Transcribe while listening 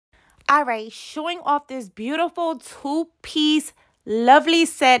All right, showing off this beautiful two-piece lovely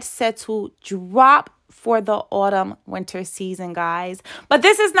set to drop for the autumn winter season, guys. But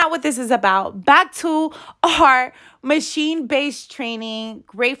this is not what this is about. Back to our machine-based training,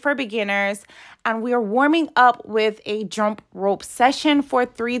 great for beginners. And we are warming up with a jump rope session for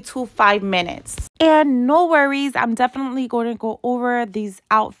 3 to 5 minutes. And no worries, I'm definitely going to go over these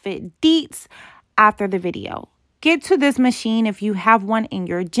outfit deets after the video. Get to this machine if you have one in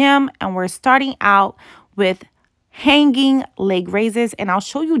your gym, and we're starting out with hanging leg raises, and I'll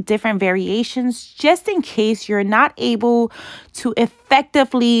show you different variations just in case you're not able to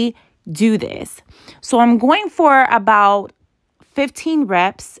effectively do this. So I'm going for about 15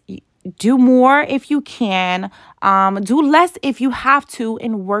 reps. Do more if you can, do less if you have to,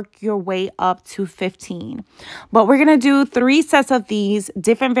 and work your way up to 15. But we're gonna do 3 sets of these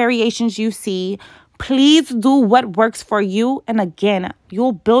different variations you see. Please do what works for you. And again,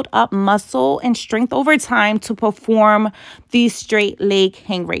 you'll build up muscle and strength over time to perform these straight leg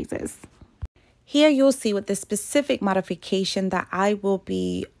hang raises. Here you'll see with this specific modification that I will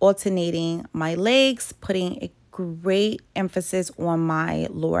be alternating my legs, putting a great emphasis on my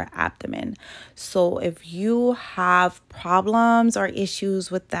lower abdomen. So if you have problems or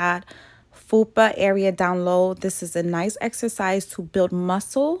issues with that 𝗕𝗀𝗏 area down low, this is a nice exercise to build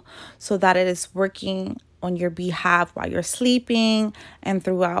muscle so that it is working on your behalf while you're sleeping and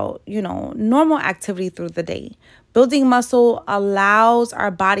throughout, normal activity through the day. Building muscle allows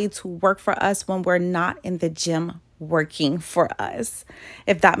our body to work for us when we're not in the gym working for us,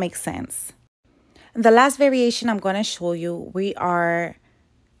 if that makes sense. And the last variation I'm going to show you, we are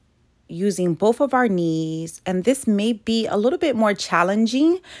using both of our knees, and this may be a little bit more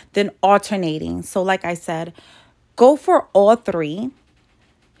challenging than alternating. So like I said, go for all 3,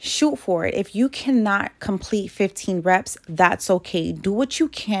 shoot for it. If you cannot complete 15 reps, that's okay. Do what you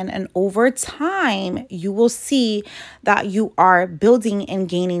can, and over time you will see that you are building and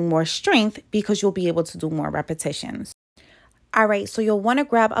gaining more strength because you'll be able to do more repetitions. All right, so you'll want to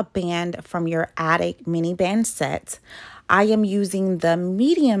grab a band from your attic mini band set. I am using the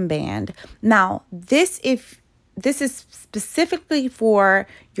medium band. Now, this is specifically for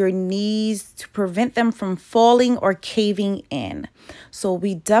your knees to prevent them from falling or caving in. So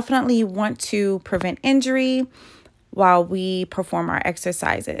we definitely want to prevent injury while we perform our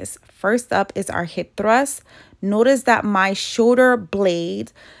exercises. First up is our hip thrust. Notice that my shoulder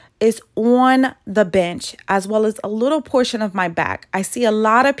blade is on the bench, as well as a little portion of my back. I see a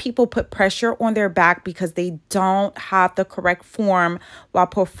lot of people put pressure on their back because they don't have the correct form while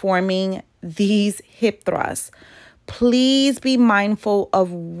performing these hip thrusts. Please be mindful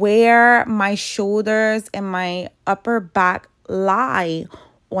of where my shoulders and my upper back lie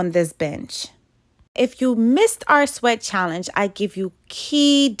on this bench. If you missed our sweat challenge, I give you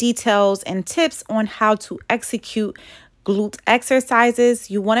key details and tips on how to execute glute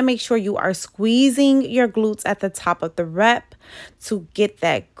exercises. You want to make sure you are squeezing your glutes at the top of the rep to get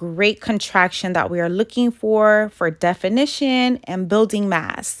that great contraction that we are looking for definition and building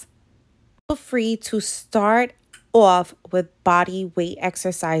mass. Feel free to start off with body weight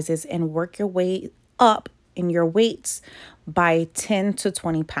exercises and work your way up in your weights by 10 to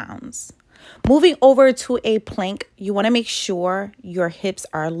 20 pounds. Moving over to a plank, you want to make sure your hips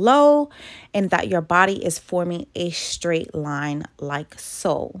are low and that your body is forming a straight line like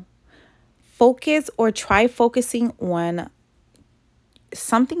so. Focus or try focusing on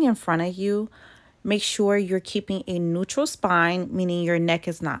something in front of you. Make sure you're keeping a neutral spine, meaning your neck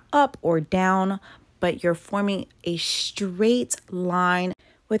is not up or down, but you're forming a straight line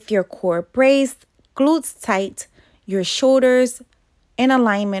with your core braced, glutes tight, your shoulders in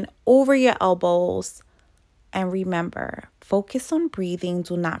alignment over your elbows. And remember, focus on breathing.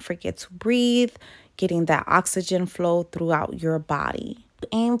 Do not forget to breathe, getting that oxygen flow throughout your body.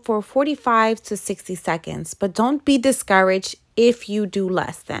 Aim for 45 to 60 seconds, but don't be discouraged if you do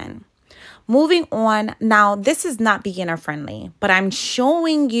less than. Moving on, now this is not beginner friendly, but I'm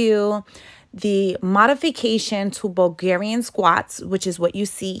showing you the modification to Bulgarian squats, which is what you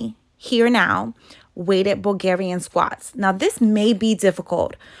see here now. Weighted Bulgarian squats. Now, this may be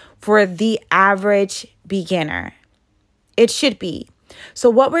difficult for the average beginner. It should be. So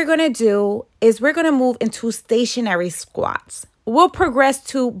what we're going to do is we're going to move into stationary squats. We'll progress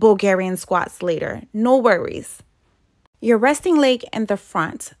to Bulgarian squats later. No worries. Your resting leg in the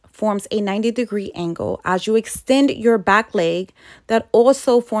front forms a 90-degree angle as you extend your back leg. That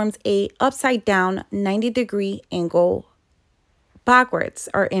also forms a upside down 90-degree angle backwards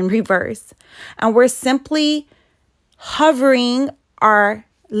or in reverse. And we're simply hovering our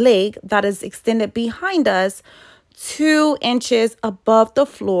leg that is extended behind us 2 inches above the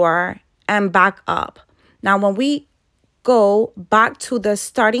floor and back up. Now, when we go back to the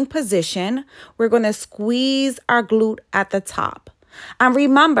starting position, we're going to squeeze our glute at the top. And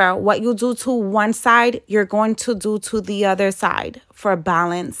remember, what you do to one side, you're going to do to the other side for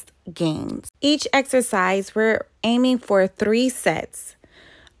balanced gains. Each exercise, we're aiming for 3 sets.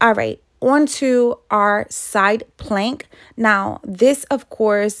 All right, on to our side plank. Now, this, of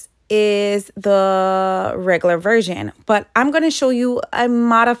course, is the regular version, but I'm going to show you a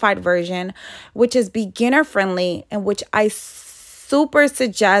modified version, which is beginner friendly and which I super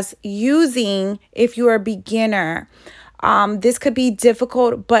suggest using if you are a beginner. This could be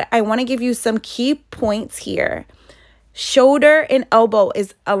difficult, but I want to give you some key points here. Shoulder and elbow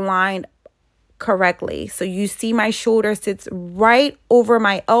is aligned correctly. So you see my shoulder sits right over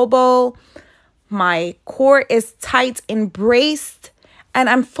my elbow. My core is tight and braced. And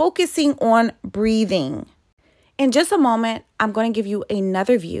I'm focusing on breathing. In just a moment, I'm going to give you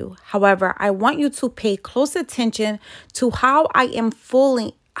another view. However, I want you to pay close attention to how I am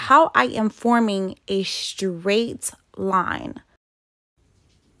forming a straight line.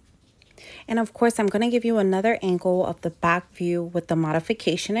 And of course, I'm going to give you another angle of the back view with the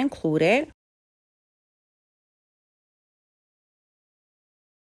modification included.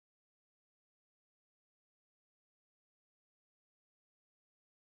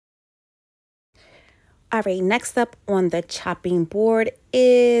 All right, next up on the chopping board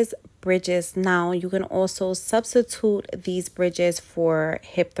is bridges. Now, you can also substitute these bridges for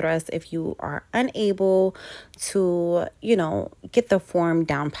hip thrusts if you are unable to, get the form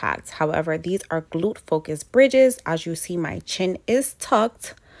down packed. However, these are glute focused bridges. As you see, my chin is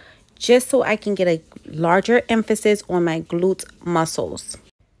tucked just so I can get a larger emphasis on my glute muscles.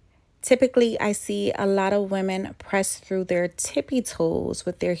 Typically, I see a lot of women press through their tippy toes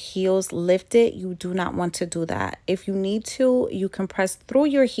with their heels lifted. You do not want to do that. If you need to, you can press through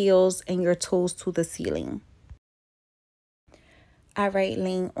your heels and your toes to the ceiling. All right,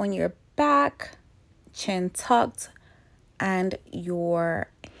 laying on your back, chin tucked, and your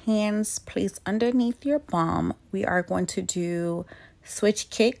hands placed underneath your bum. We are going to do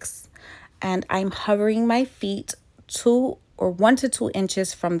switch kicks, and I'm hovering my feet 1 to 2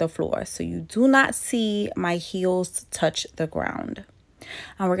 inches from the floor. So you do not see my heels touch the ground.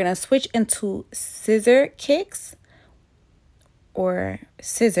 And we're going to switch into scissor kicks or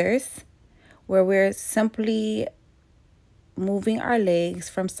scissors, where we're simply moving our legs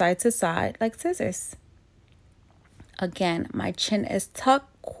from side to side like scissors. Again, my chin is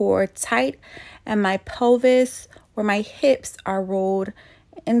tucked, core tight, and my pelvis or my hips are rolled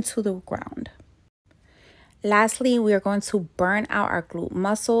into the ground. Lastly, we are going to burn out our glute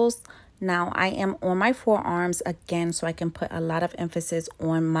muscles. Now, I am on my forearms again so I can put a lot of emphasis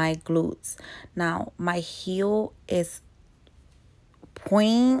on my glutes. Now, my heel is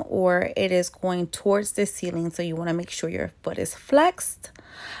pointing or it is going towards the ceiling. So you want to make sure your foot is flexed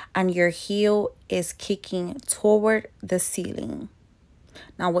and your heel is kicking toward the ceiling.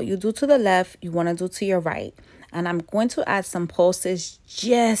 Now, what you do to the left, you want to do to your right. And I'm going to add some pulses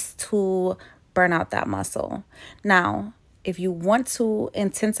just to burn out that muscle. Now, if you want to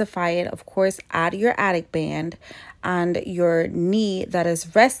intensify it, of course, add your attic band, and your knee that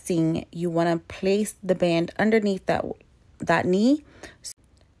is resting, you want to place the band underneath that knee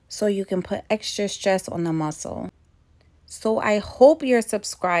so you can put extra stress on the muscle. So I hope you're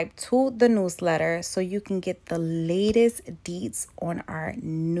subscribed to the newsletter so you can get the latest deets on our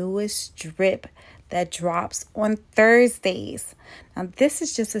newest drip that drops on Thursdays. Now, this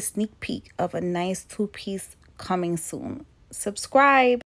is just a sneak peek of a nice 2-piece coming soon. Subscribe.